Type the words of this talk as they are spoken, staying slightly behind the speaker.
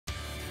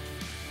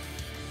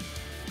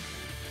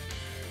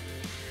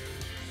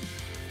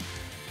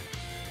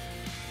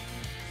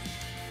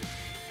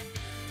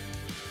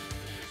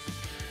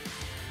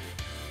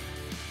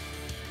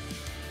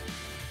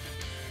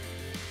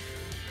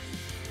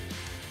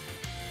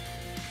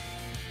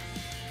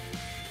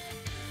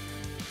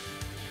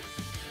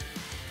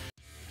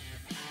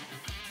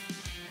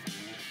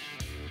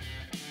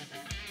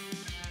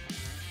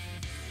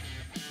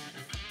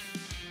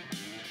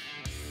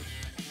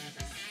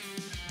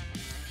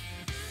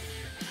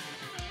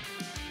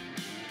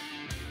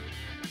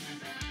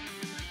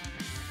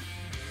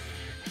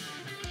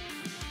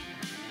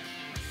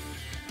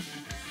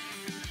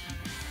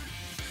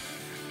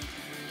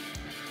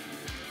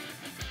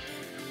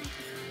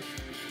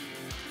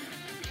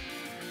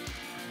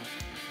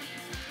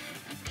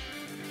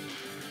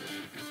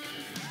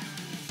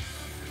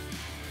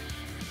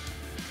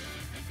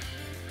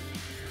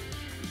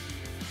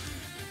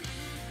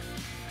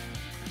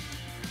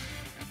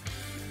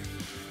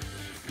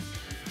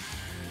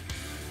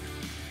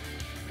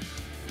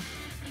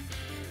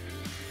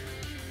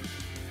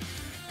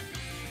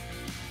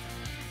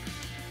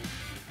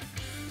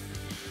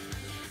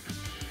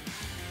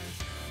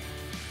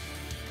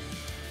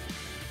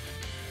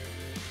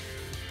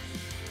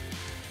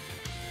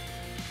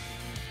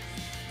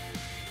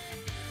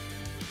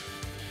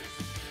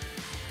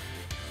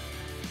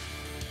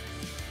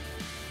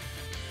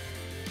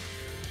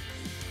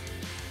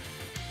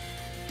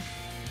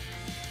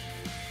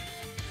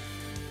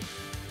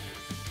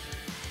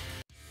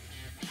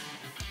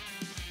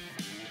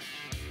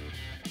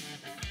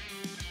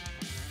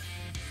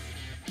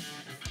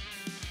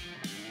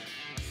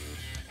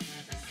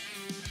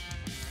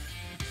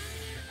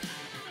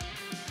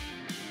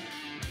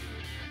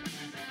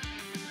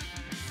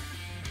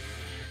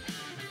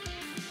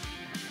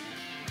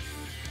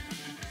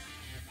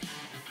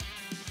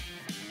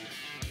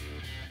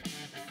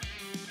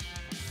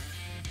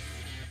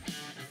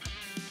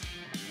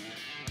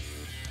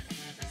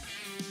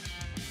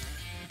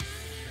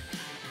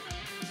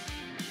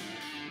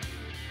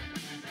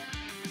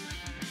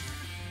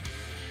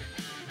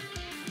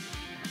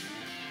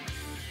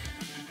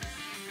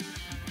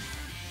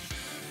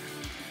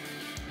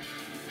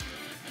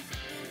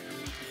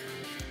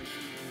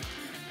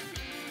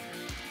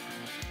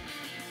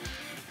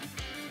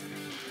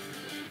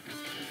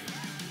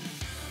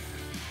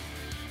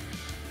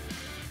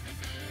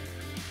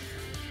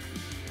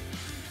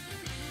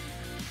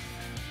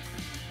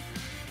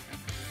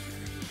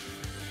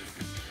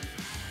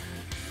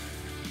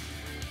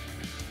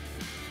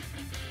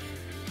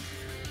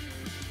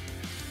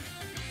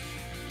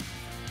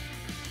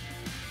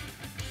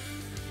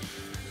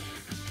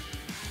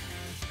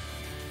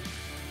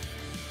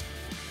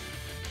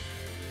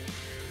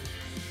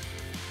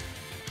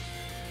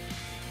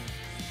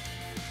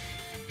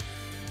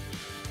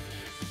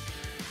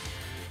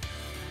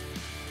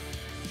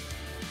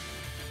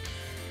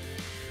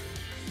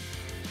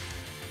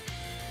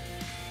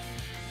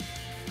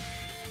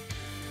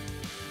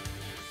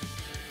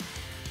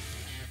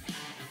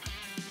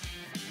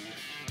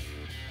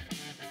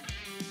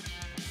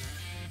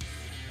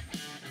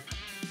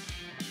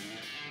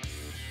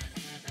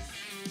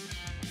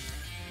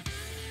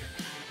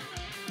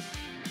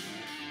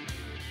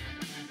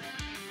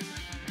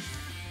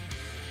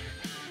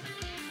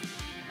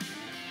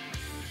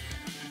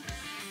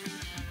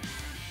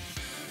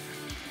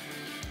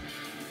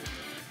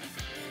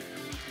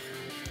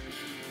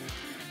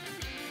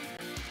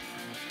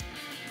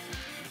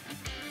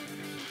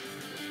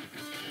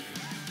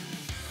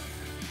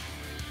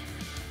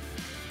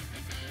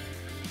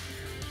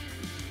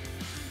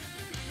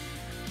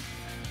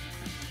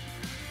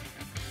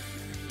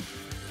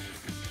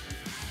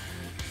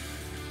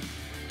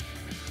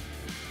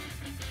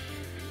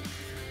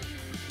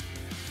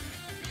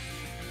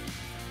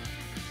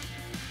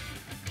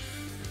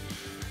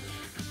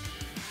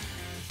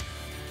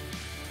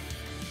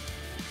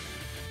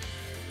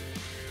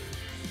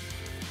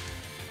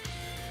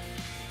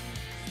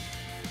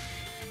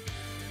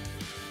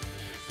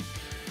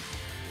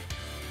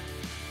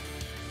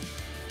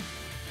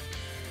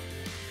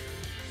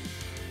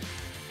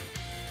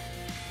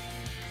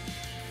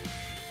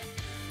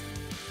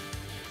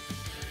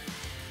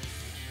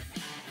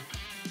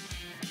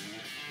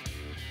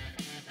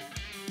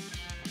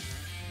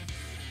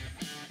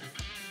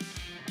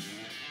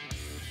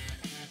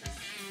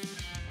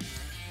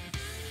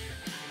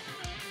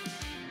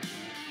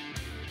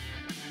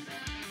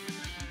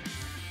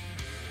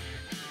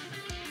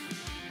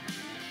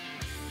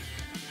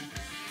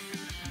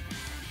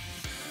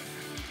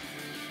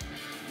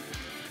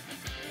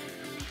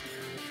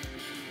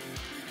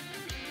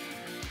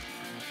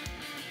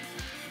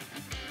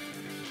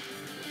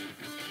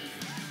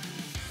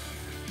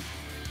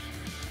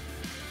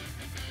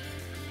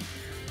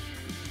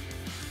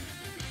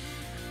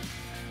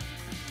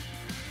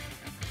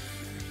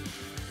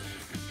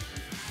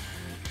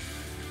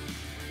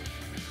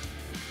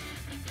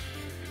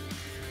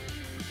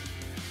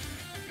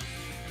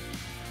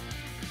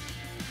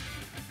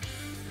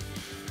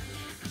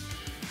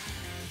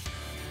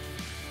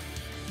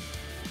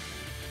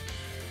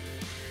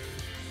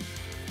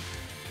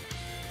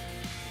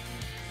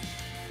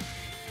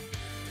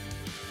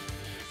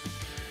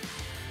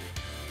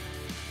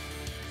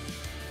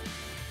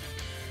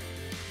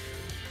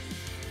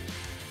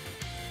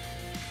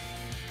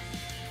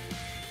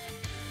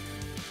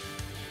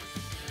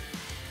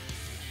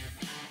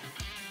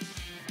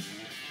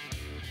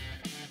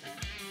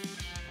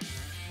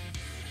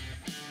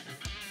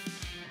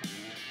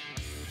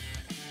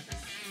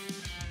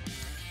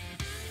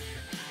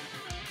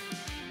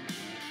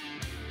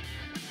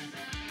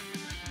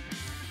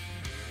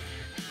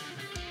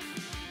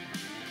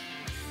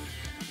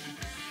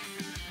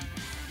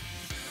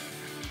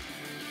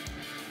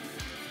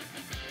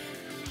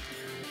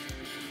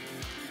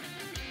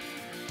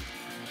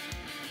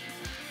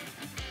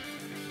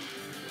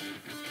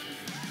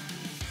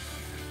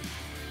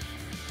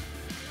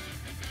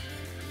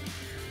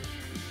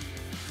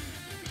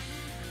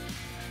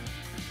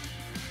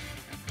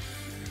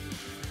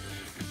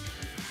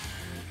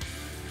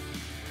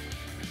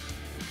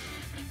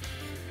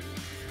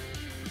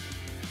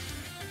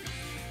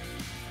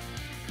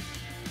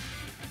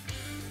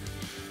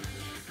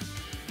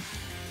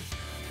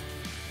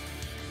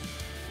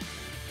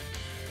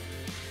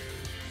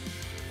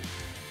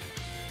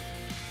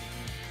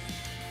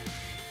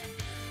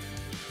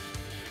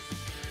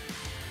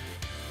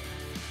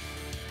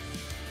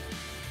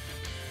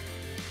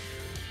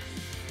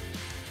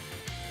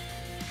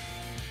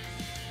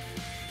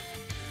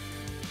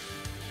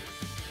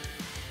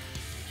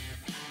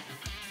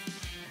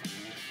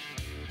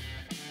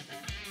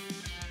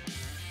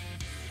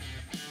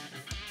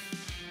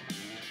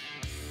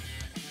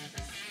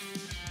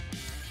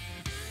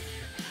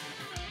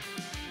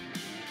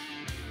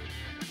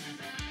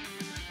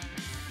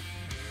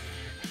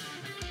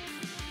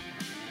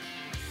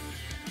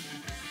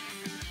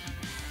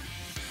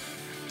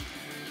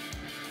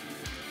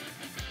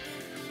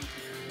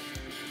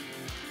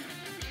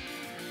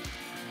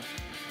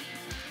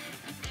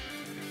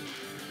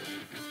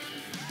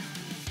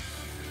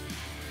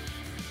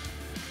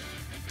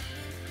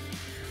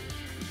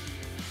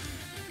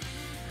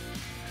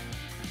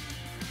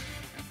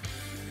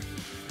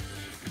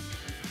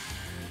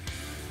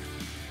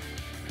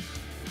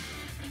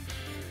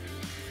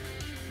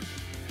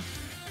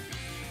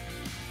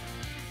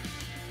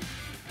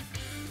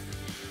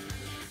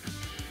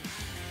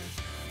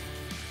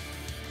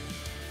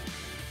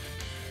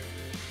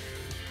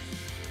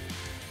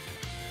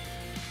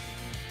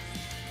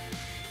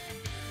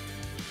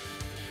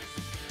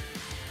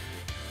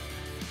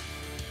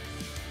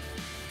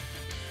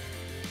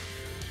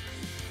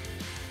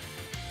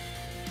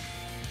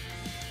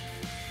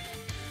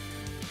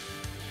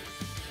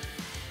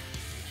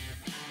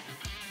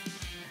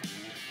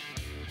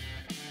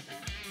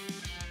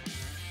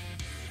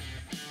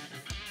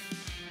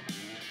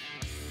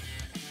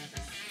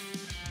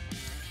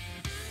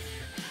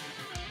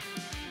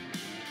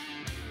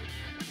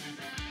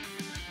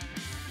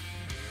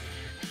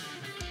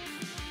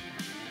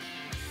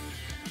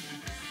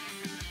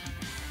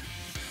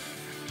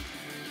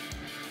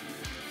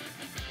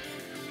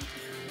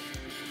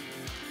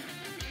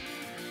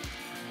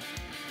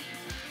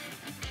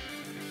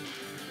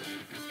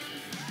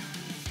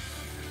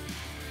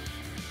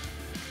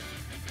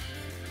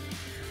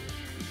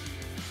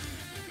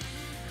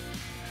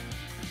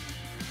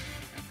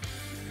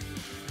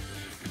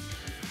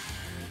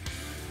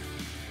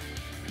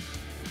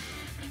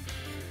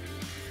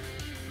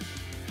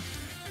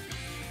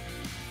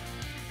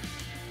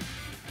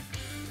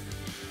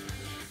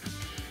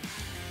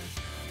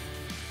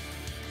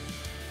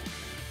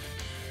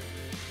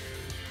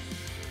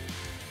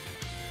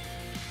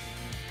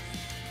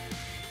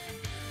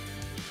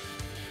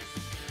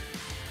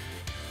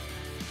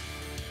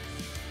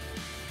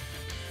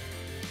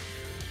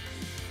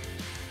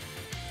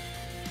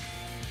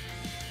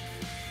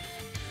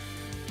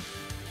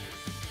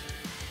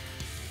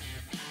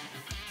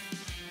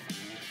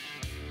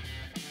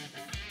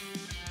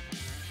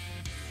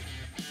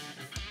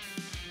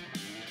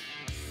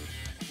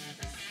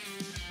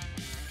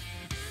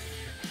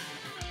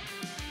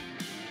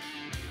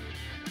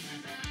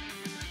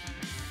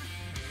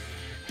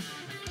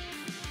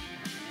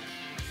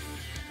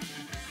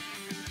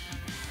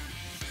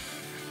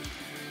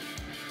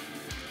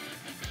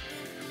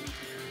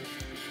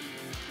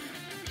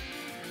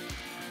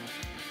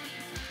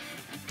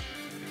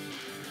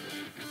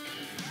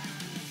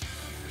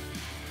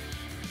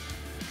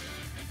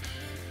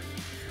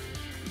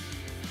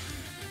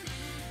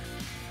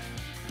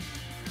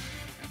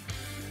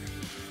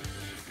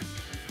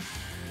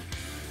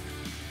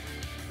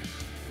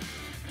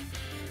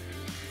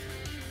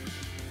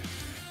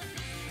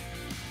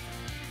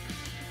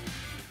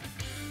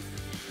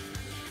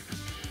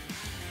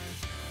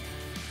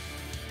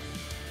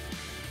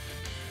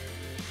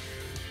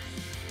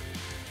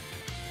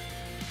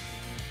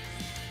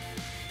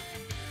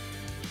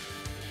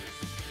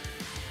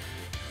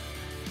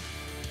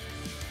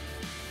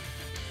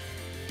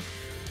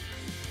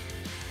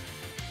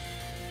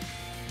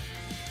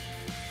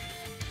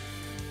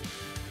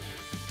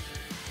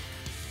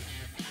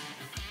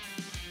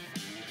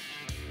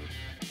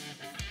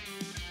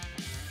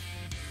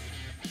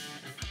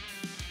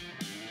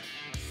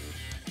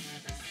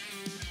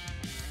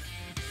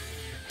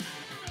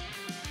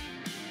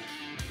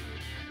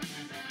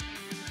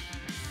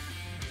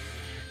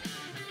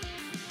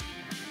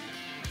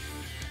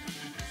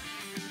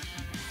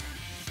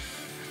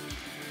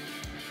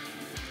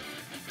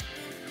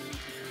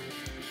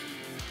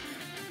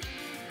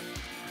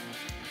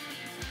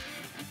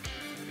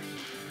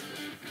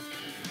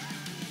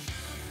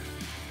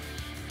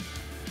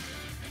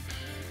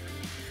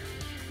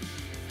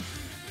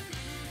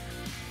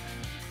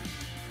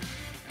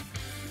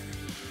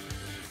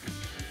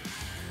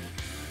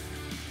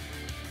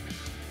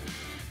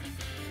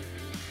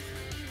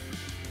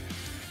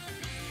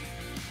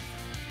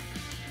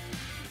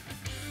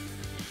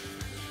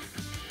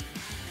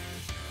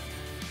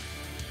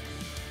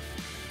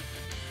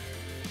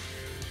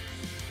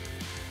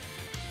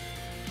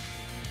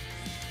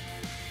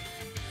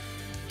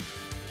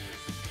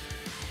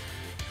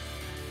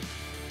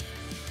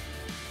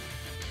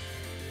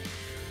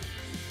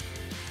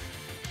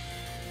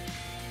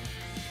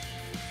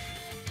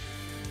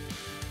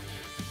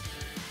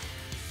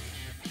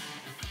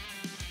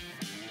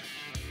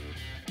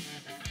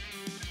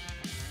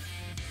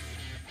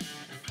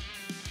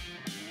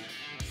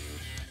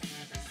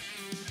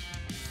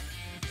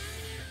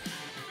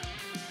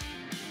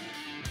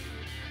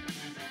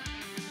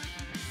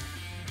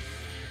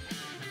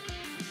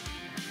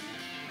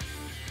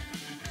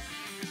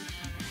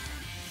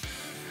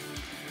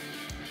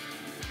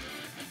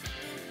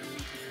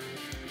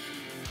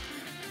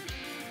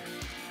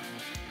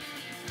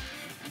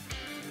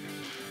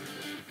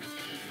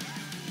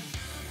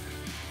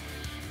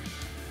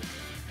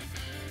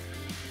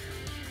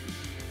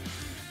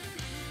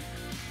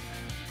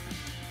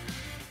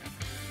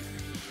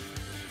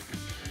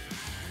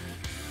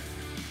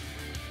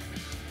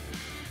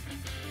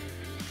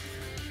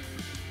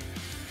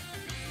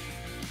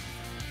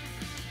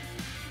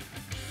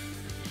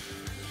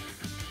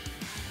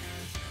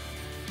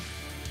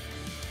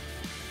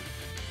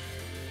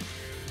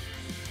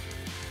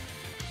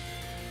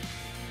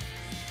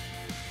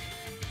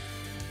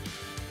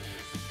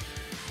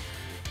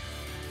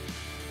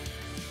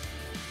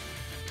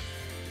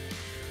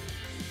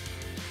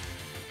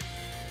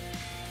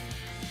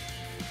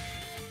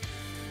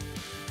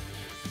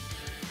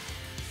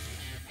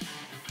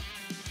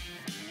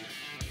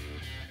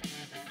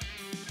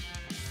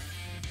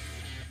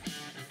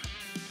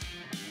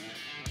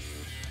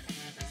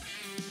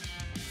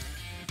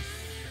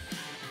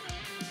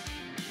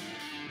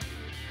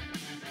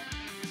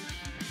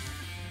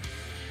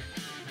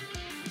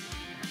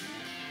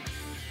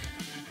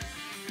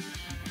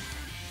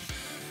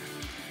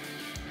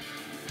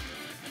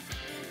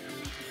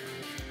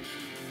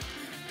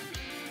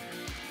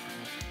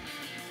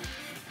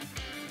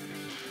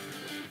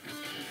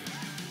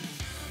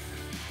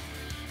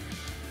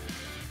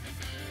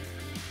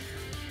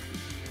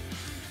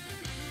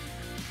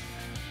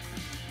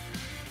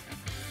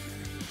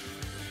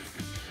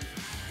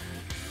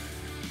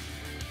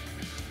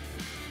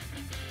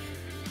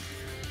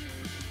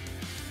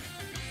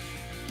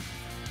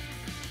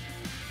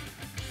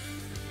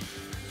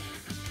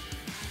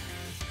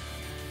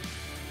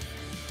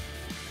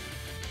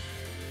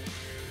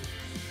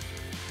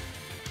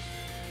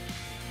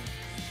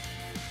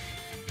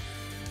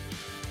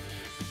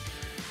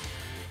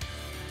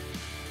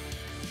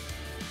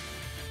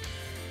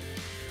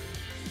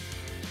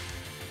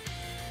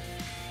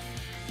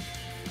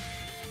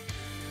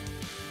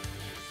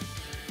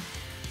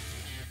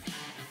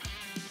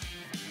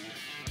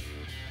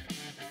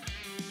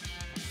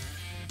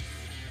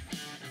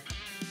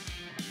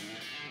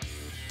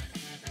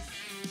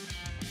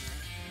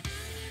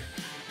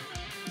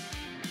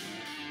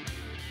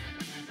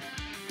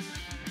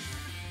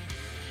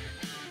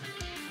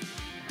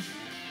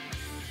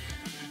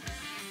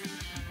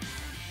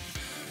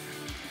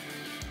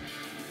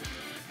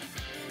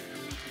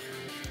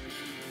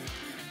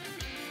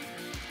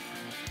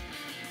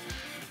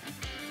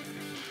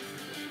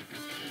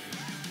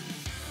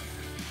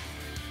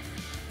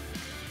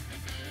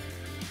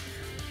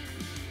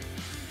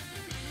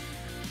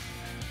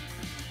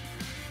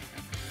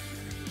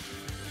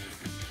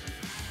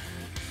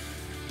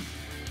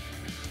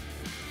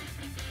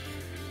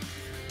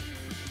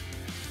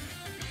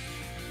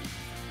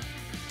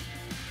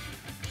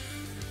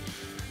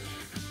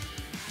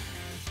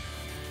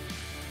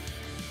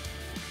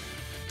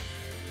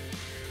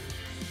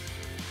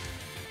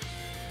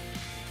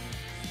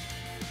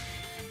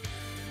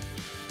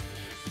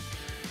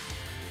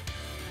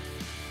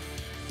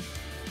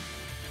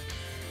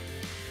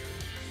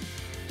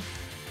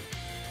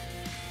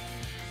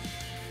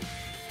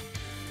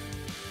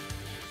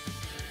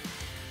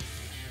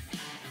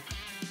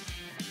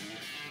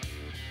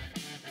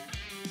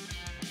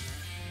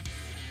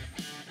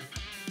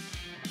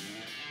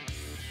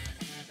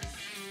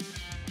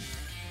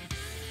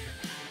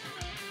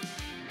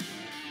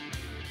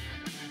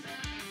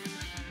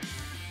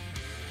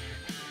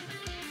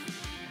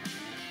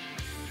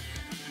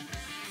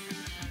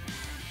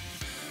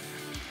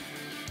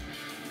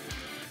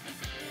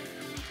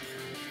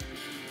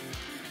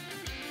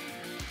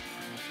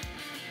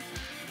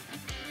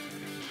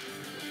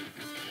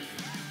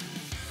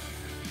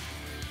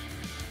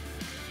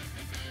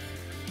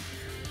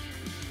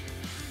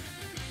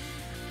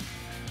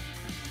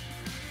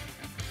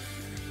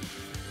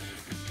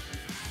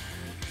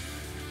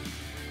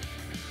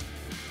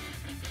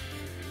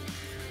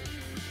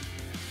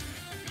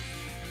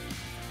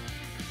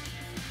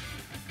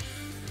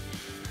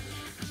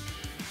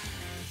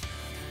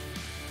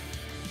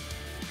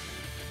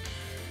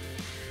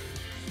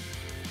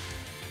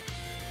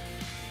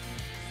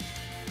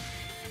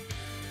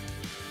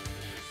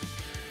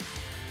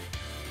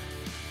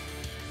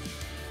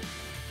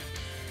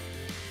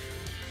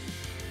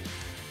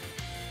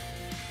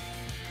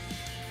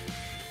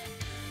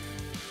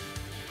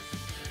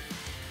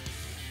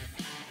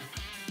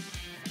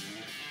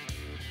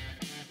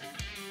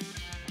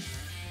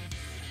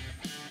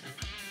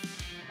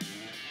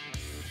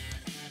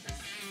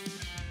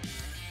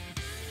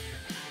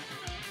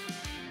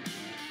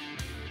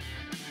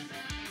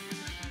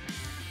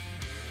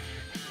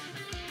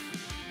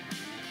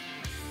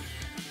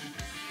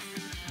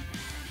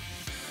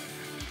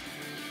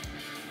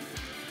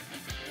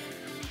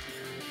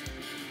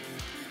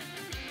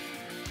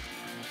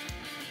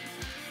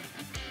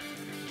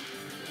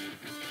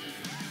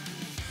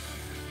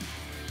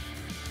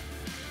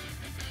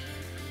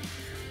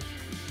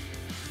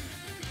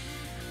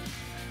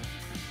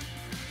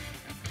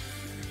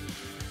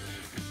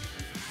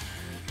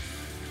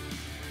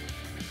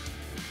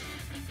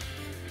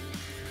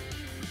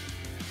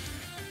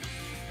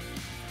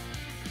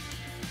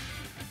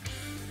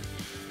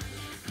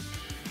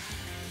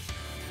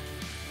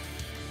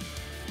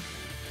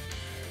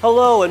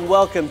Hello and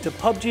welcome to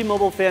PUBG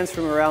Mobile fans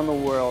from around the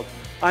world.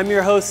 I'm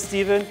your host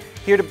Steven,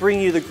 here to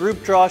bring you the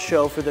group draw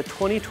show for the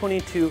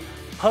 2022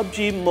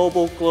 PUBG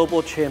Mobile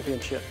Global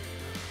Championship.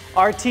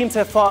 Our teams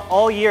have fought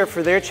all year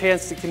for their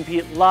chance to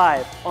compete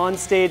live on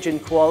stage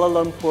in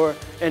Kuala Lumpur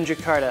and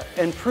Jakarta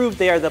and prove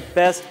they are the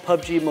best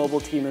PUBG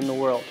Mobile team in the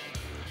world.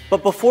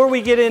 But before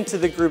we get into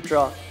the group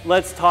draw,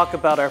 let's talk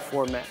about our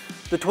format.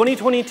 The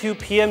 2022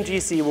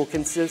 PMGC will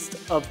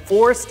consist of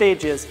 4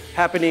 stages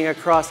happening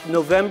across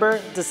November,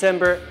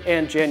 December,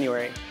 and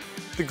January.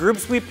 The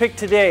groups we picked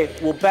today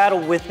will battle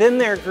within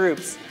their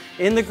groups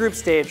in the group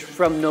stage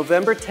from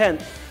November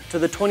 10th to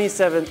the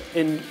 27th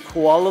in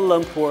Kuala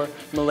Lumpur,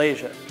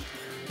 Malaysia.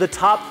 The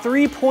top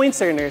 3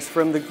 points earners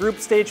from the group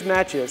stage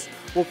matches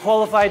will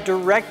qualify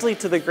directly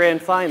to the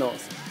grand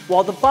finals,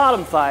 while the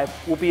bottom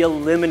 5 will be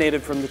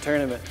eliminated from the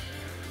tournament.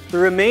 The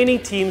remaining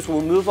teams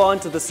will move on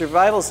to the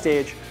survival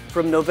stage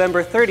from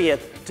November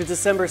 30th to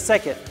December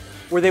 2nd,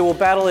 where they will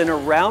battle in a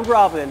round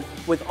robin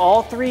with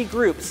all 3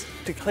 groups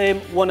to claim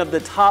one of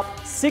the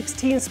top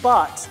 16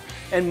 spots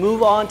and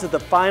move on to the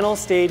final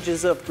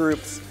stages of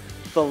groups,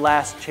 the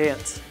last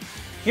chance.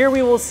 Here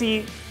we will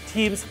see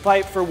teams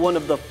fight for one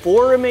of the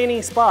 4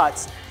 remaining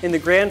spots in the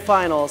grand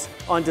finals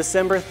on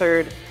December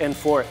 3rd and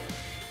 4th.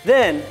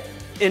 Then,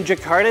 in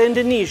Jakarta,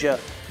 Indonesia,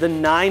 the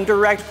 9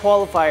 direct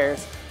qualifiers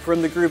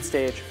from the group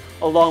stage,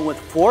 along with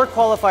 4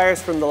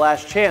 qualifiers from the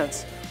last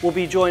chance, will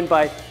be joined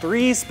by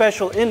 3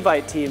 special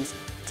invite teams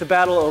to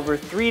battle over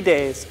 3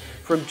 days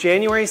from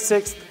January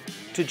 6th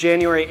to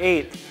January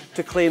 8th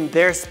to claim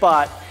their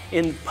spot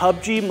in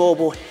PUBG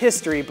Mobile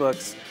history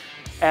books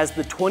as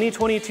the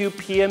 2022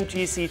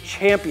 PMGC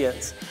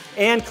champions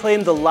and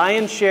claim the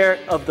lion's share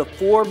of the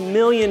 $4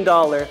 million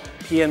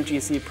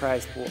PMGC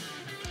prize pool.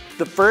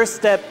 The first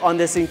step on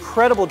this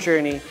incredible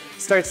journey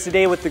starts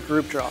today with the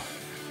group draw.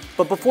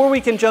 But before we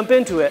can jump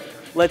into it,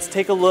 let's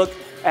take a look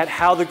at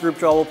how the group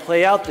draw will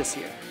play out this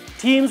year.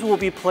 Teams will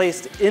be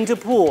placed into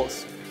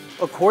pools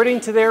according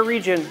to their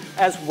region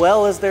as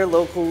well as their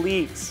local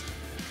leagues.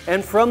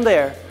 And from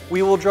there,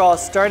 we will draw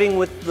starting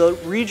with the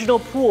regional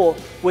pool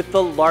with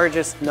the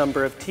largest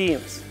number of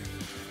teams.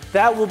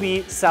 That will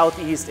be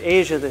Southeast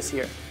Asia this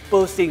year,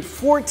 boasting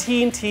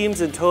 14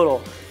 teams in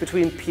total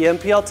between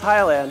PMPL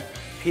Thailand,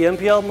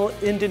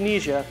 PMPL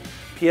Indonesia,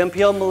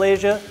 PMPL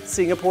Malaysia,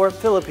 Singapore,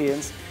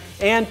 Philippines,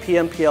 and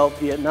PMPL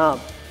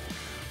Vietnam.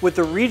 With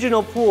the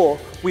regional pool,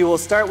 we will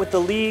start with the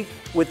league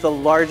with the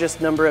largest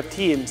number of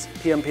teams,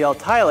 PMPL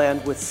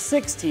Thailand with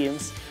 6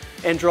 teams,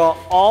 and draw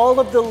all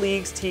of the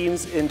league's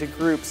teams into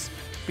groups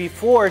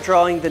before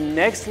drawing the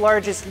next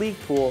largest league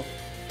pool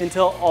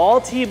until all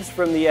teams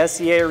from the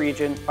SEA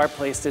region are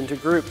placed into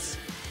groups.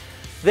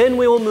 Then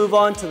we will move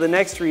on to the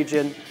next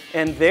region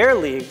and their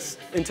leagues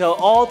until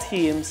all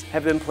teams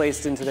have been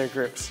placed into their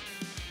groups.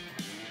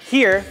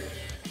 Here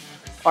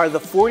are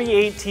the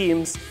 48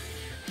 teams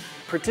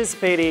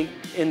participating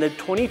in the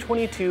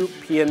 2022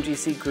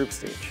 PMGC group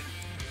stage.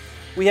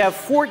 We have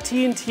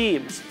 14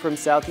 teams from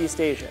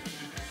Southeast Asia,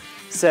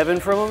 7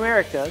 from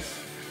Americas,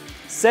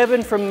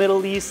 7 from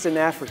Middle East and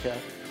Africa,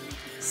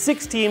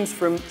 6 teams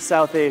from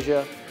South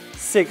Asia,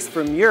 6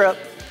 from Europe,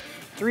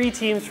 3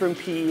 teams from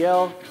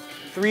PEL,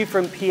 3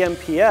 from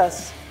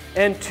PMPS,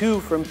 and 2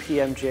 from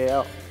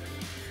PMJL.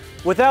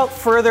 Without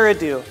further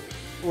ado,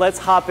 let's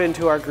hop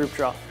into our group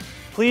draw.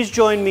 Please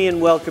join me in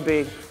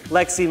welcoming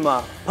Lexi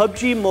Ma,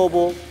 PUBG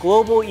Mobile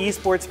Global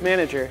Esports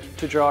Manager,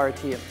 to draw our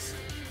teams.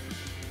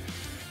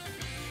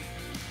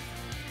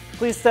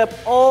 Please step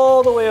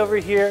all the way over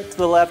here to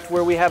the left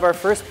where we have our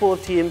first pool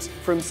of teams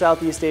from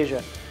Southeast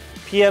Asia,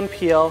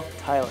 PMPL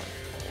Thailand.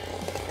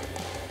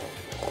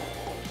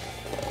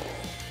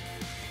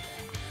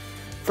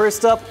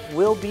 First up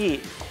will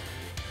be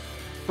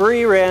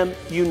Buriram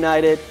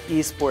United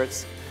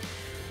Esports.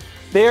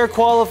 They are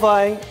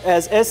qualifying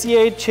as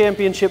SEA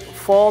Championship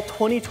Fall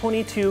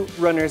 2022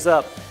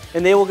 runners-up,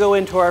 and they will go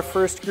into our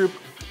first group,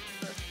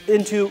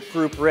 into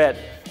Group Red.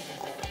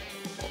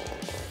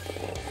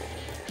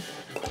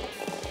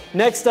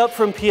 Next up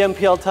from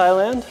PMPL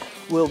Thailand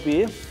will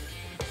be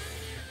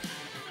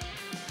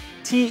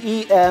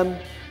TEM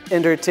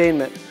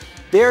Entertainment.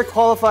 They are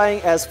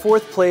qualifying as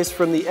 4th place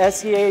from the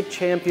SEA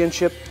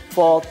Championship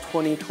Fall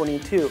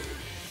 2022,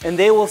 and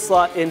they will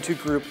slot into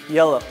Group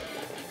Yellow.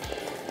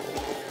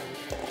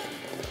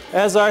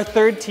 As our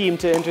third team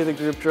to enter the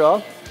group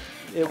draw,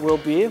 it will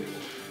be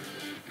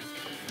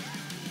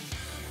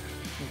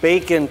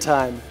Bacon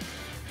Time.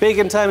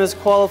 Bacon Time is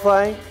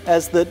qualifying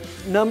as the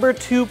number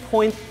 2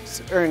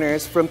 points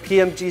earners from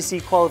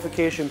PMGC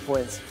qualification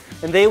points,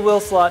 and they will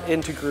slot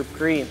into Group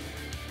Green.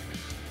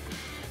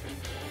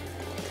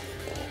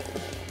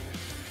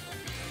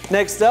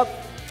 Next up,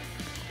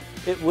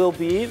 it will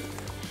be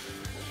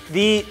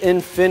The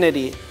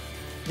Infinity.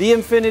 The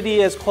Infinity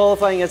is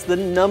qualifying as the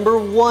number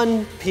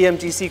 1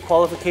 PMGC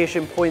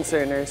qualification points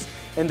earners,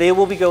 and they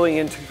will be going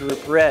into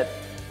Group Red.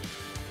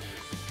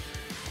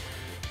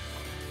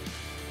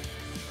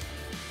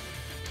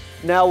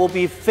 Now will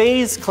be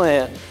FaZe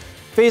Clan.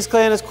 FaZe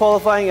Clan is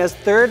qualifying as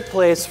 3rd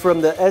place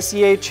from the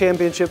SEA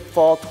Championship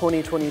Fall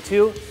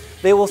 2022,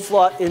 they will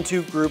slot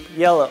into Group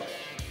Yellow.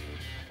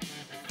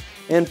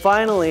 And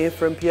finally,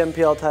 from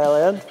PMPL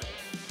Thailand,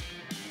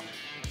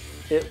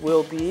 it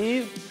will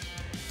be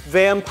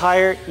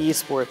Vampire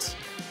Esports.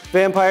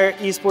 Vampire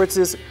Esports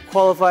is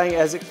qualifying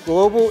as a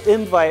global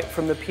invite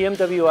from the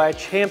PMWI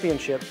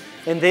Championship,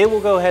 and they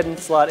will go ahead and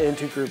slot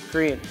into Group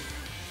Green.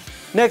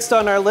 Next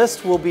on our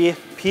list will be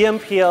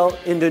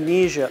PMPL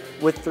Indonesia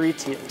with 3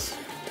 teams.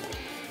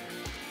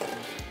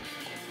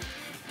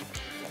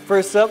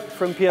 First up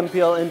from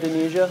PMPL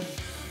Indonesia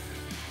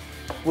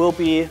will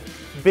be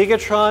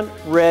Bigetron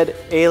Red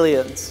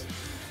Aliens,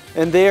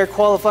 and they are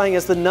qualifying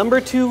as the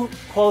 #2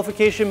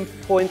 qualification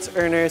points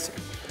earners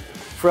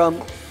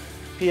from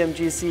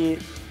PMGC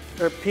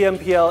or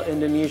PMPL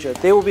Indonesia.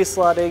 They will be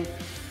slotting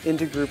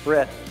into Group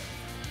Red.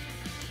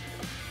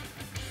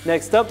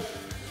 Next up,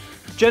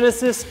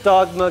 Genesis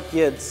DOGMA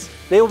GIDS.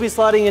 They will be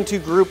slotting into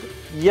Group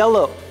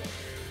Yellow,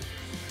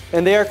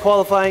 and they are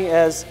qualifying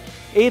as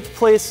 8th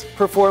place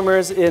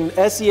performers in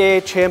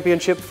SEA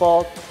Championship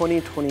Fall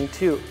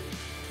 2022.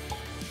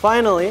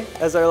 Finally,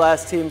 as our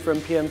last team from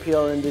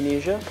PMPL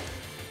Indonesia,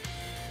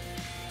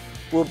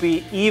 will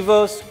be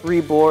EVOS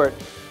REBORN.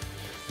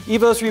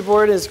 EVOS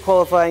REBORN is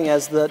qualifying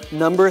as the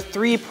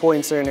 #3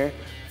 points earner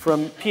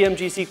from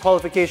PMGC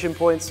qualification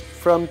points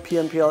from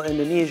PMPL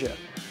Indonesia.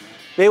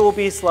 They will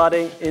be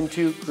slotting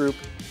into Group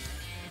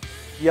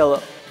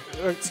Yellow,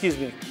 or excuse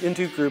me,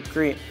 into Group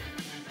Green.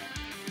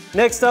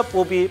 Next up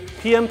will be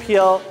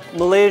PMPL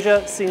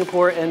Malaysia,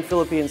 Singapore, and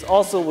Philippines,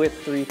 also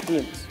with 3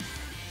 teams.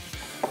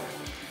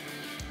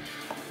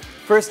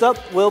 First up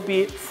will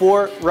be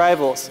 4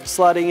 rivals,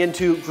 slotting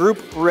into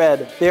Group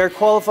Red. They are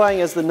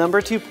qualifying as the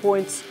 #2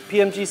 points,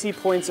 PMGC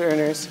points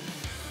earners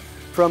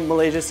from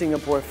Malaysia,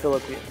 Singapore,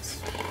 Philippines.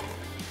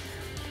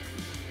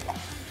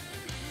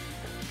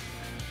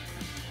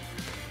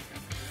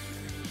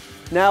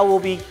 Now will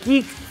be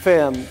Geek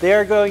Fam. They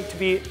are going to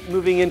be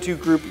moving into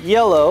Group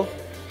Yellow,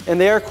 and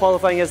they are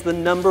qualifying as the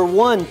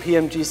 #1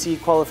 PMGC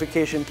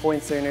qualification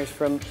points earners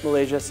from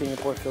Malaysia,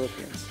 Singapore,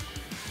 Philippines.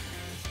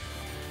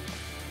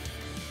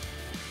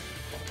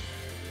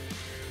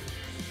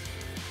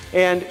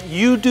 And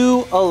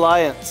Yoodo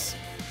Alliance.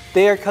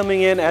 They are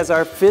coming in as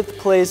our 5th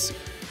place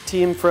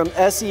team from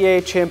SEA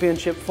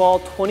Championship Fall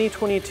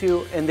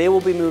 2022, and they will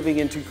be moving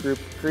into Group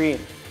Green.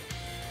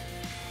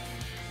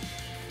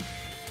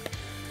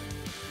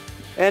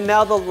 And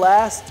now the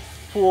last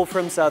pool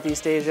from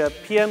Southeast Asia,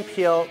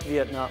 PMPL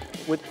Vietnam,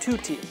 with 2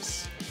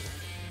 teams.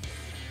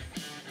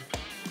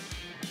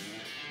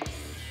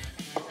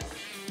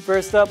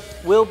 First up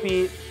will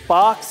be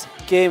Box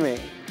Gaming,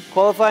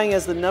 qualifying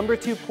as the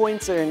 #2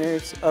 points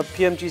earners of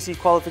PMGC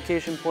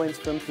qualification points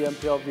from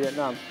PMPL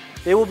Vietnam.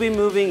 They will be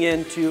moving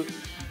into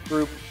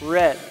Group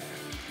Red.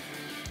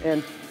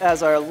 And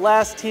as our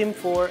last team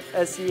for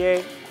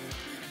SEA,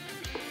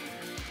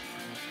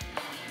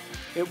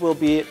 it will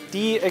be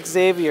D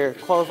Xavier,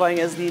 qualifying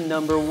as the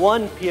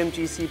 #1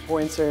 PMGC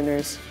points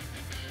earners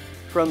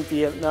from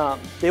Vietnam.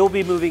 They will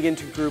be moving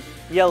into Group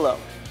Yellow.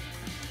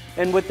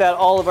 And with that,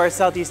 all of our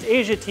Southeast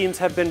Asia teams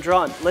have been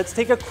drawn. Let's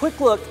take a quick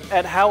look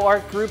at how our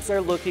groups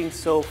are looking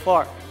so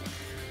far.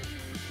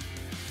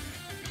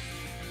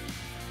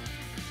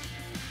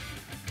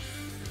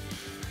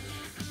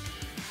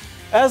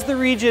 As the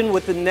region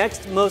with the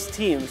next most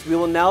teams, we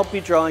will now be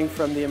drawing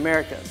from the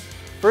Americas.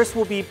 First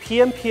will be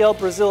PMPL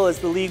Brazil as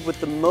the league with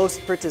the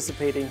most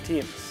participating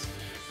teams.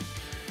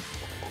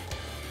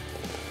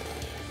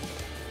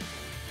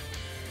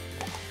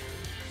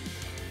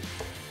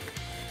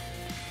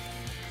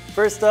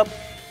 First up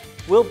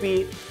will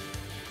be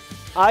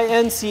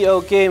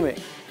INCO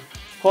Gaming,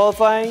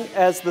 qualifying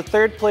as the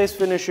 3rd place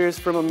finishers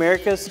from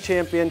America's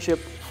Championship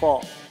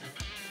Fall.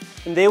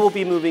 And they will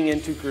be moving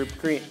into Group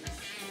Green.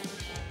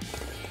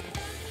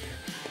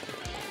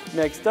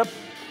 Next up,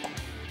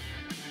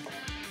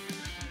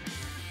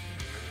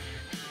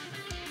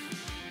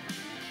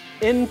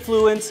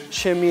 Influence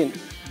Chemin.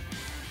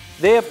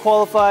 They have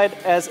qualified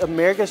as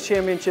America's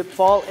Championship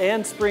Fall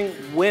and Spring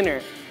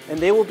winner, and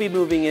they will be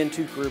moving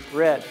into Group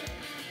Red.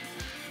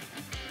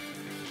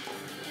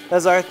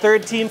 As our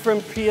 3rd team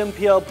from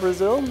PMPL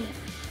Brazil,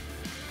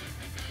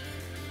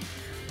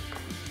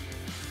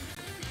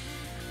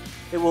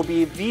 it will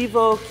be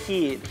Vivo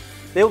Kid.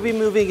 They will be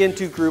moving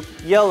into Group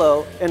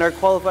Yellow and are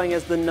qualifying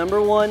as the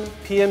 #1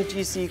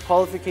 PMGC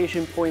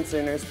qualification points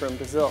earners from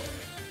Brazil.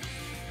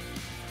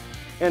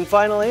 And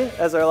finally,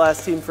 as our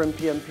last team from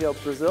PMPL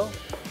Brazil,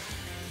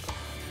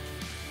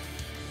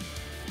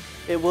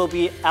 it will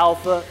be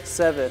Alpha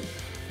 7.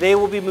 They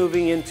will be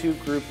moving into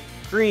Group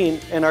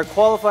Green and are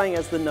qualifying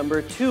as the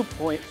 #2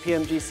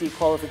 PMGC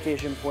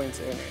qualification points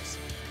earners.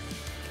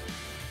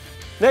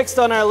 Next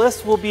on our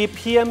list will be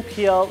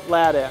PMPL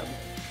LATAM.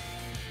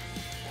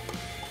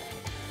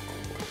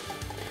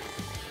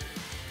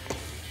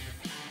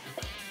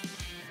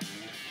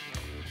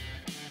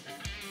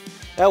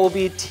 That will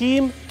be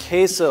Team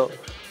Queso,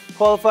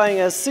 qualifying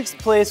as 6th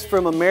place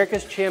from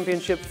America's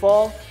Championship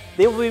Fall.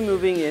 They will be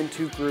moving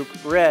into Group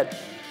Red.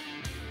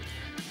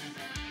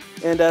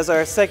 And as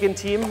our 2nd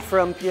team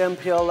from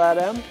PMPL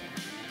LATAM,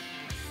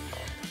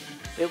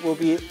 it will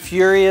be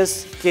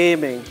Furious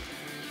Gaming.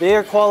 They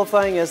are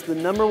qualifying as the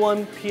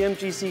 #1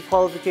 PMGC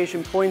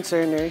qualification points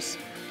earners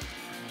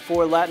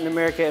for Latin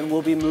America and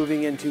will be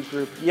moving into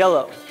Group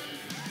Yellow.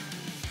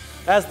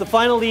 As the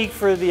final league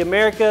for the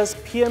Americas,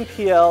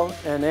 PMPL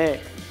NA.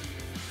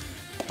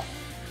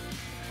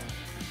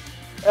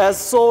 As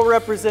sole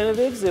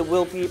representatives, it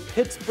will be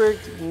Pittsburgh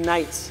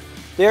Knights.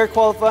 They are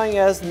qualifying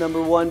as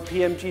 #1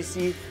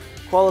 PMGC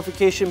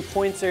qualification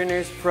points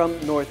earners from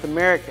North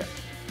America.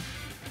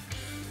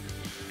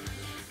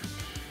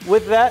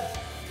 With that,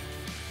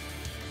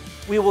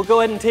 we will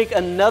go ahead and take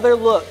another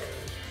look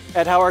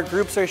at how our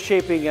groups are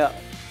shaping up.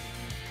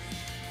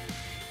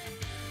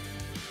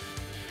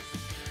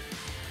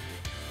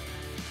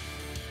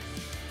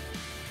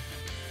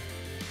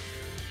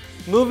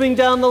 Moving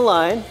down the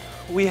line,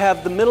 we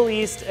have the Middle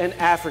East and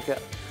Africa.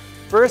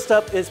 First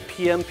up is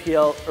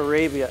PMPL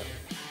Arabia.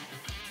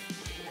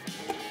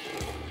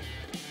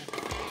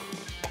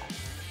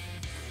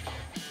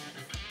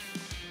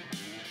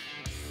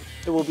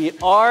 It will be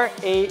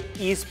R8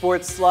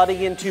 Esports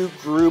slotting into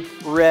Group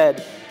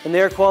Red, and they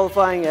are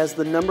qualifying as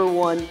the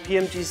 #1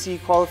 PMGC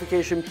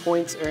qualification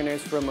points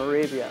earners from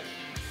Arabia.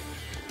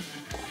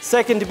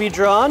 Second to be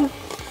drawn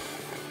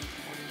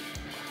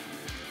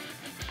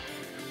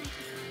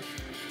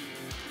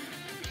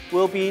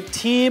will be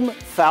Team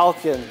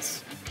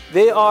Falcons.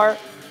 They are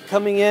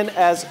coming in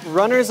as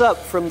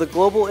runners-up from the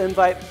Global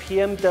Invite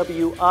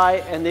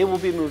PMWI, and they will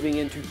be moving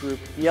into Group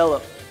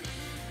Yellow.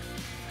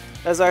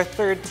 As our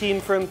third team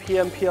from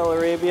PMPL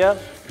Arabia,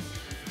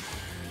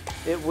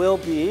 it will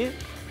be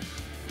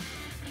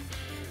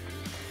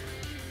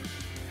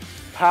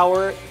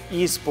Power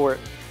Esport.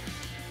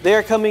 They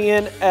are coming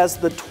in as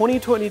the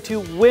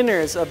 2022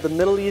 winners of the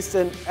Middle East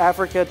and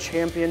Africa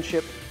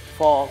Championship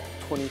Fall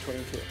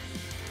 2022.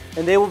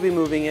 And they will be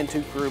moving into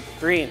Group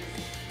Green.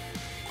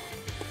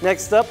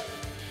 Next up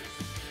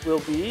will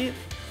be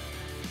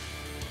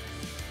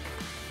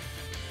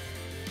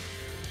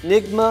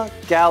Nigma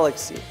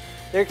Galaxy.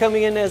 They're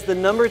coming in as the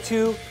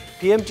 #2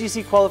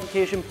 PMGC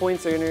qualification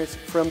points earners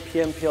from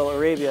PMPL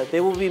Arabia.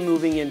 They will be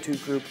moving into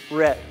Group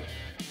Red.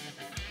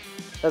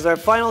 As our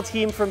final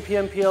team from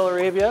PMPL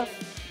Arabia,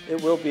 it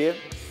will be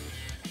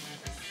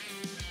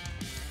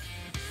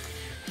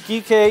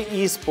Geek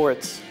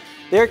Esports.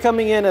 They're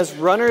coming in as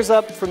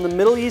runners-up from the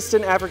Middle East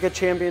and Africa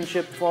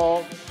Championship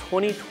Fall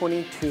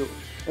 2022,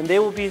 and they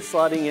will be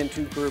slotting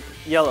into Group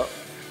Yellow.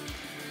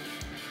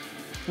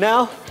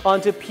 Now, on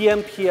to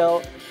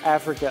PMPL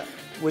Africa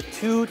with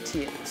 2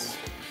 teams.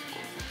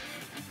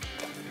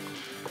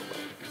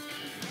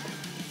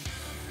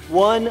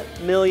 1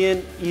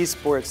 Million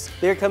Esports.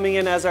 They're coming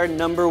in as our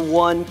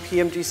 #1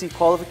 PMGC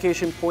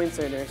qualification points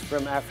earners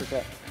from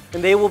Africa,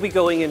 and they will be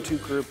going into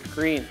Group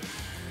Green.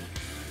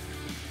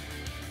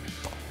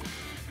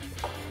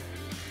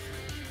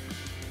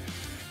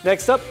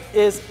 Next up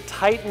is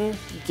Titan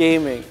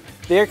Gaming.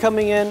 They're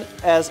coming in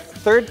as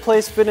 3rd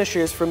place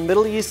finishers from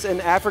Middle East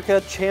and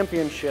Africa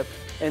Championship,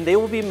 and they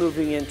will be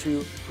moving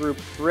into Group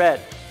Red.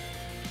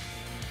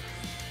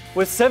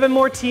 With 7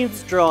 more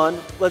teams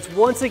drawn, let's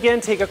once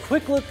again take a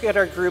quick look at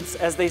our groups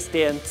as they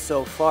stand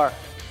so far.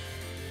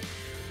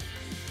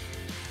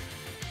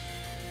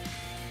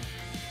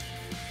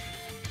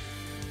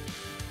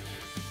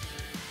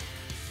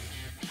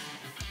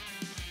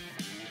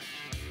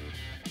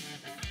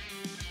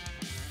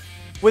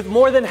 With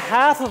more than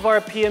half of our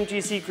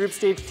PMGC group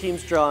stage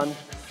teams drawn,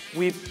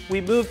 we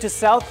moved to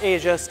South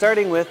Asia,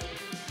 starting with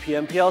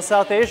PMPL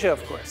South Asia,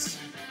 of course.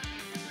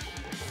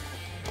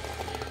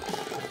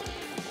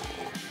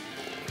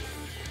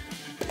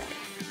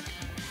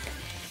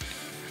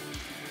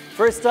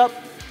 First up,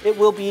 it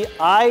will be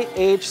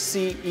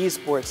IHC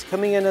Esports,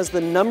 coming in as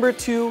the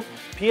 #2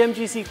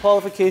 PMGC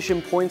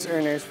qualification points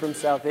earners from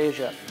South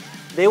Asia.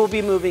 They will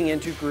be moving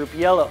into Group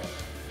Yellow.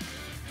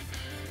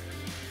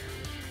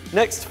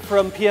 Next,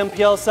 from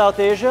PMPL South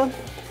Asia,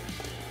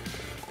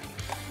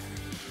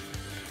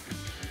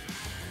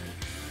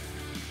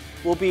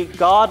 will be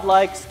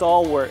Godlike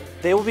Stalwart.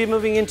 They will be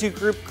moving into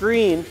Group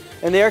Green,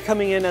 and they are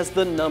coming in as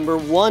the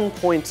 #1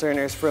 points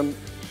earners from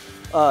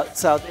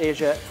South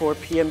Asia for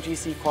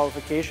PMGC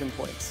qualification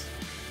points.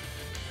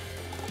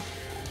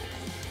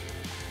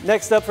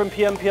 Next up from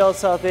PMPL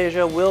South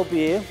Asia will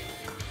be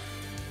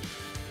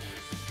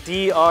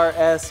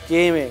DRS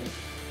Gaming.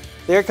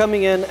 They're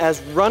coming in as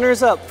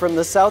runners-up from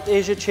the South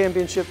Asia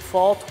Championship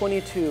Fall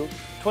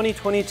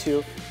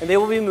 2022, and they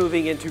will be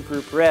moving into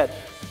Group Red.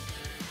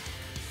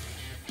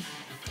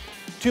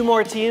 2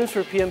 more teams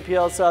for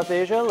PMPL South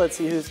Asia. Let's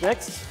see who's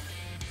next.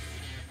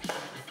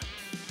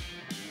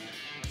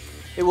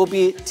 It will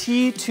be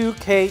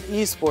T2K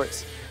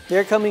Esports.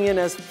 They're coming in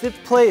as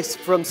 5th place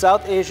from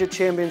South Asia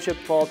Championship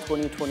Fall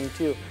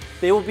 2022.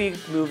 They will be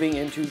moving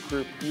into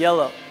Group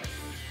Yellow.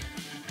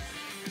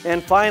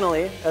 And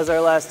finally, as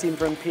our last team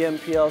from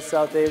PMPL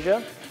South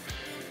Asia,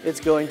 it's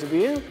going to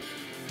be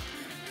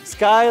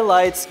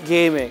Skylights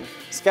Gaming.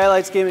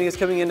 Skylights Gaming is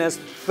coming in as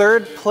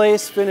 3rd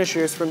place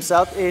finishers from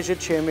South Asia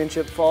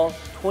Championship Fall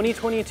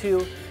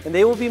 2022, and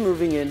they will be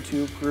moving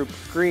into Group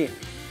Green.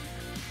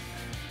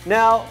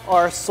 Now,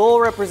 our sole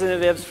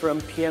representatives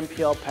from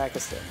PMPL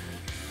Pakistan.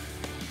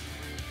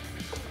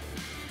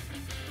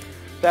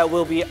 That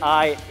will be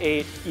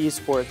I8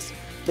 Esports.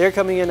 They're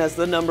coming in as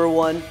the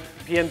 #1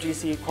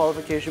 PMGC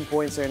qualification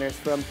points earners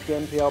from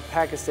PMPL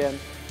Pakistan,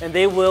 and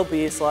they will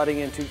be slotting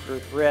into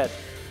Group Red.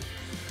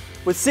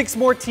 With 6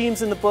 more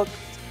teams in the book,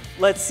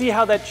 let's see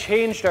how that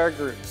changed our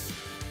groups.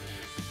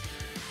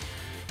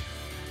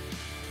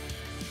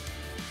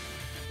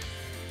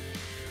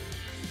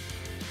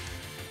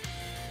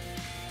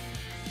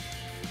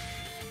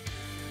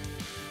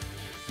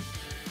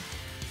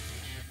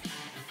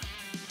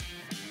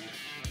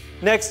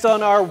 Next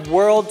on our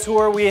world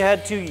tour, we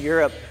head to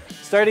Europe,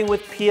 starting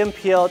with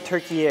PMPL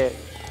Turkey.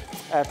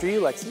 After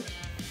you, Lexi.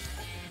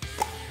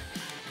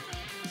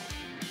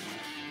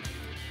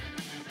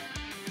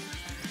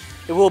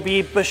 It will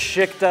be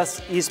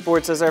Besiktas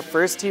Esports as our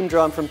first team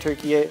drawn from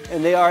Turkey,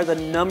 and they are the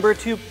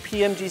 #2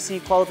 PMGC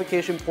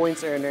qualification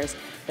points earners,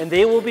 and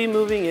they will be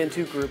moving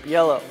into Group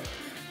Yellow.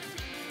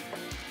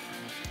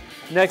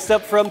 Next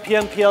up from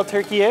PMPL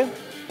Turkey,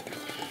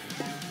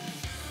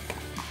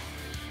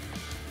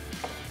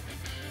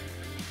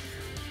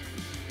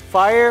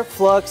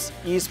 Fireflux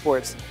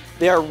Esports.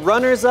 They are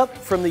runners-up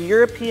from the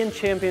European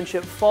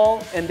Championship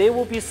Fall, and they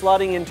will be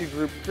slotting into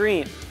Group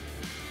Green.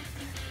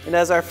 And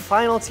as our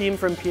final team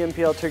from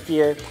PMPL Turkey,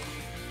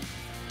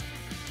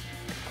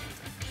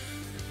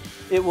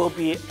 it will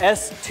be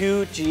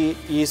S2G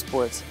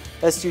Esports.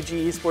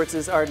 S2G Esports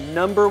is our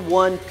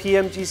 #1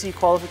 PMGC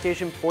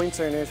qualification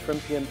points earners from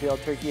PMPL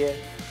Turkey.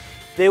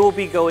 They will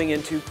be going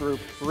into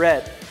Group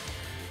Red.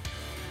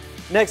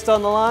 Next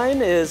on the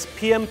line is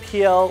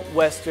PMPL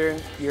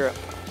Western Europe.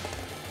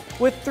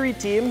 With 3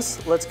 teams,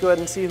 let's go ahead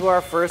and see who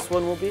our first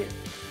one will be.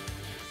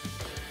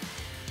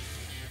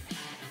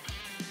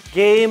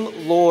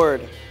 Game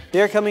Lord.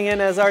 They're coming in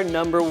as our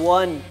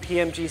 #1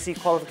 PMGC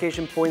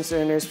qualification points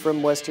earners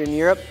from Western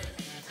Europe.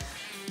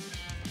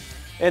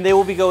 And they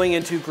will be going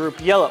into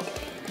Group Yellow.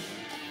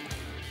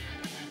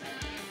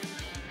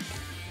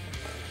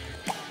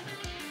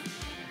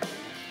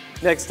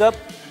 Next up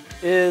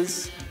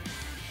is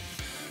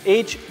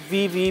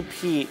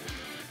HVVP.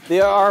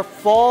 They are our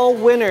fall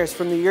winners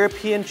from the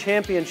European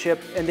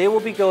Championship, and they will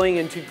be going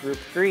into Group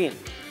Green.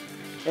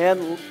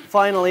 And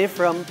finally,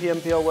 from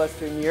PMPL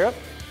Western Europe,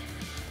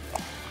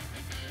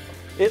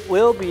 it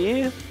will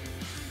be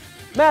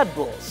Mad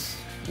Bulls.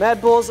 Mad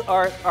Bulls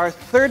are our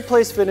 3rd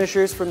place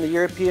finishers from the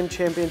European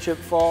Championship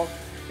Fall,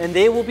 and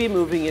they will be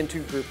moving into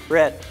Group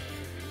Red.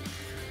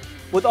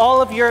 With all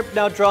of Europe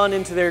now drawn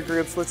into their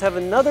groups, let's have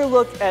another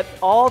look at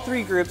all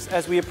 3 groups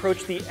as we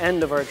approach the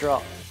end of our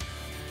draw.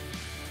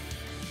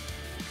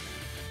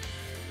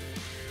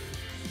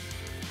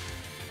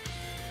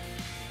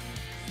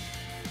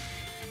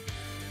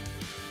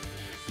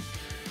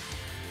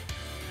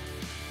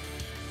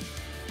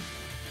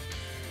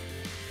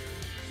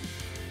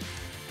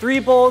 Three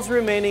bowls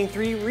remaining,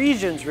 3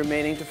 regions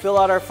remaining to fill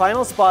out our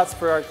final spots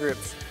for our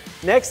groups.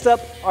 Next up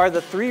are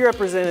the 3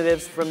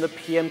 representatives from the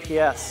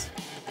PMPS.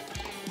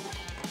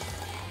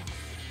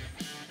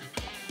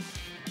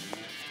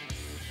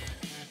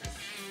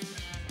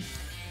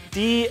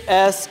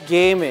 DS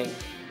Gaming.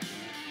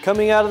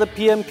 Coming out of the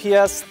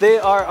PMPS, they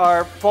are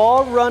our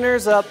fall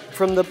runners-up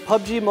from the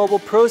PUBG Mobile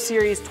Pro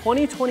Series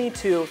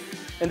 2022,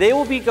 and they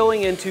will be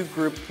going into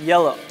Group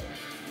Yellow.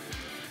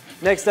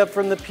 Next up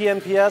from the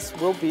PMPS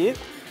will be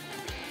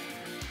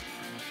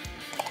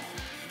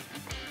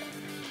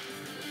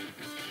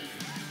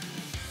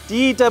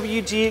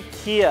DWG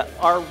Kia,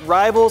 our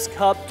Rivals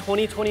Cup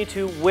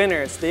 2022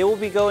 winners. They will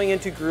be going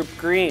into Group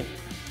Green.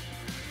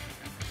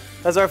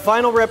 As our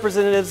final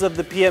representatives of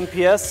the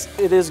PMPS,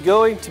 it is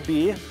going to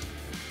be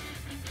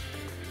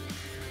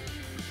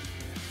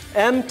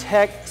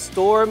M-Tech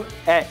Storm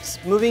X.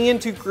 Moving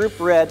into Group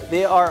Red,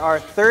 they are our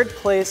 3rd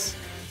place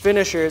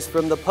finishers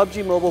from the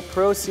PUBG Mobile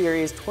Pro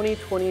Series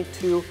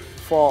 2022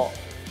 Fall.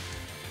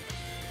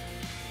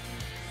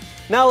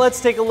 Now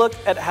let's take a look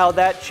at how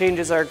that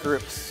changes our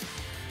groups.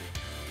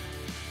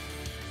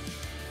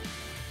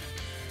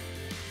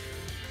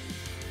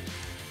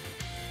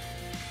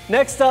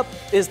 Next up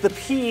is the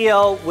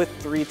PEL with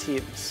 3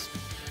 teams.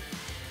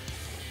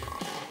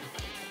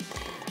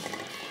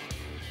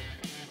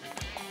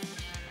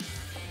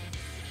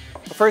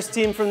 The first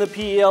team from the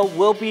PEL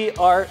will be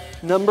our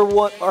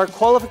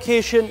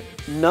qualification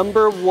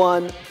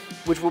 #1,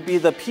 which will be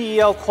the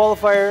PEL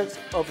Qualifiers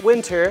of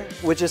Winter,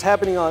 which is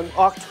happening on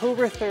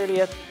October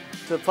 30th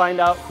to find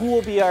out who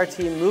will be our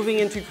team moving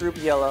into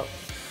Group Yellow.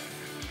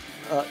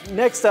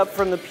 Next up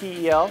from the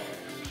PEL,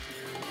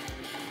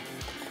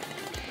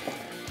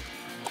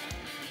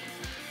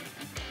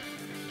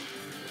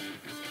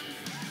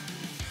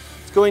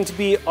 going to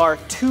be our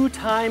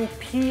 2-time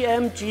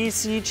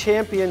PMGC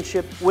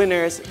Championship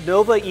winners,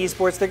 Nova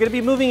Esports. They're going to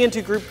be moving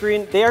into Group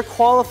Green. They are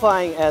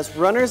qualifying as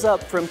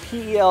runners-up from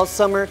PEL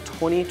Summer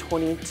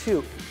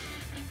 2022.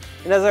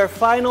 And as our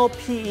final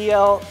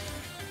PEL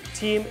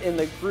team in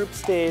the group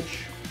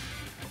stage,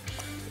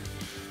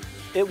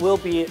 it will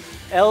be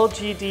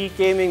LGD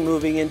Gaming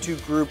moving into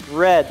Group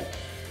Red.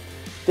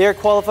 They are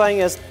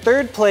qualifying as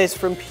 3rd place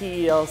from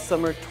PEL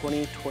Summer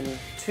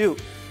 2022.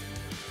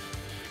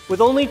 With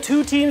only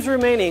 2 teams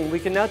remaining, we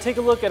can now take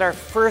a look at our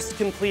first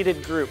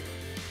completed group.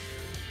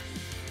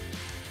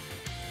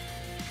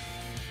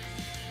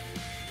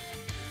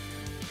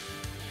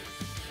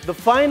 The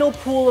final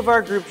pool of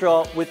our group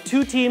draw, with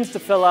 2 teams to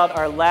fill out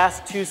our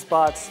last 2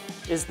 spots,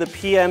 is the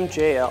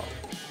PMJL.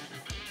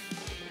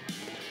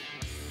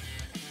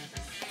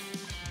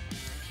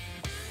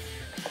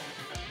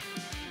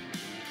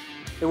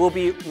 It will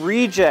be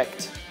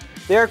Reject.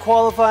 They are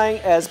qualifying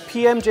as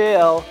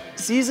PMJL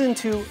Season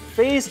 2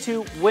 Phase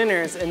 2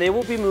 winners, and they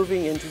will be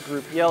moving into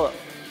Group Yellow.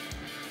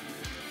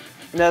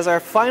 And as our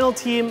final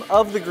team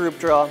of the group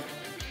draw,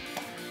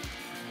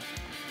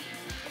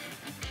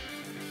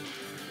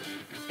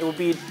 it will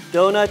be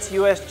Donuts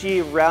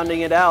USG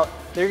rounding it out.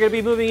 They're going to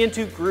be moving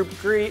into Group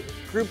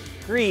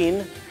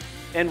Green,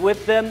 and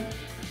with them,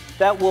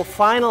 that will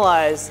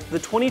finalize the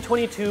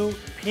 2022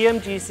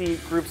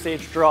 PMGC Group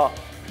Stage draw.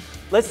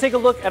 Let's take a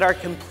look at our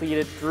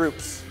completed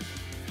groups.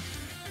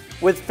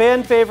 With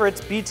fan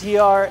favorites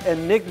BTR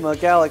and Nigma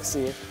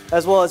Galaxy,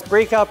 as well as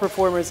breakout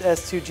performers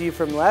S2G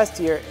from last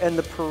year and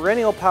the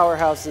perennial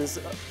powerhouses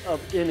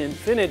in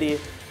Infinity,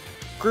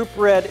 Group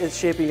Red is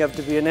shaping up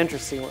to be an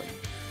interesting one.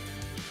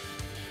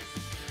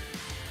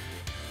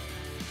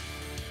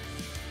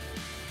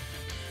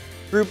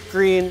 Group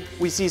Green,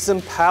 we see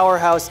some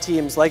powerhouse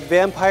teams like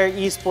Vampire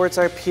Esports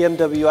are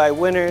PMWI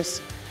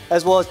winners,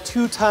 as well as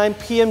 2-time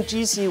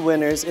PMGC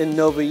winners in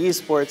Nova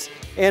Esports,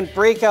 and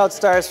breakout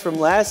stars from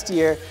last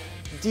year,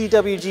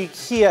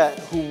 DWG Kia,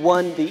 who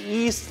won the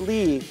East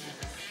League.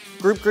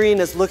 Group Green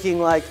is looking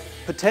like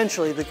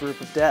potentially the group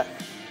of death.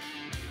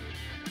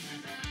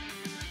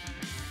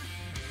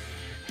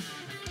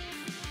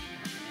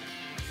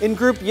 In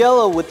Group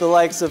Yellow, with the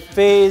likes of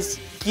FaZe,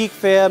 Geek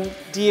Fam,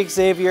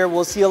 Xavier,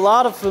 we'll see a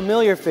lot of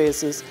familiar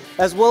faces,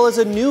 as well as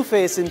a new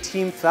face in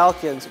Team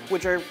Falcons,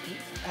 which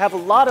have a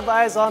lot of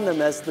eyes on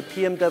them as the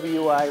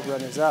PMWI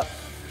runners-up.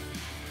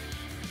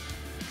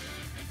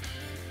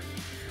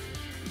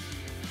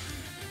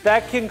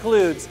 That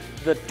concludes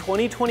the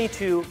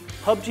 2022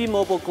 PUBG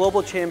Mobile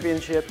Global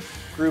Championship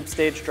Group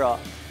Stage Draw.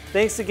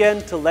 Thanks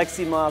again to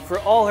Lexi Ma for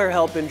all her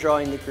help in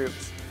drawing the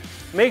groups.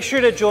 Make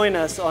sure to join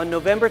us on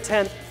November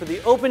 10th for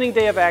the opening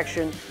day of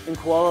action in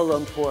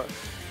Kuala Lumpur.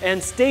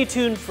 And stay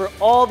tuned for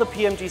all the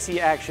PMGC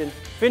action,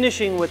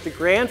 finishing with the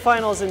Grand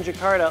Finals in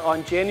Jakarta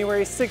on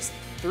January 6th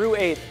through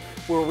 8th,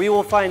 where we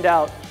will find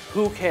out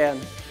who can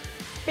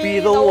be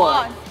the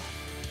one.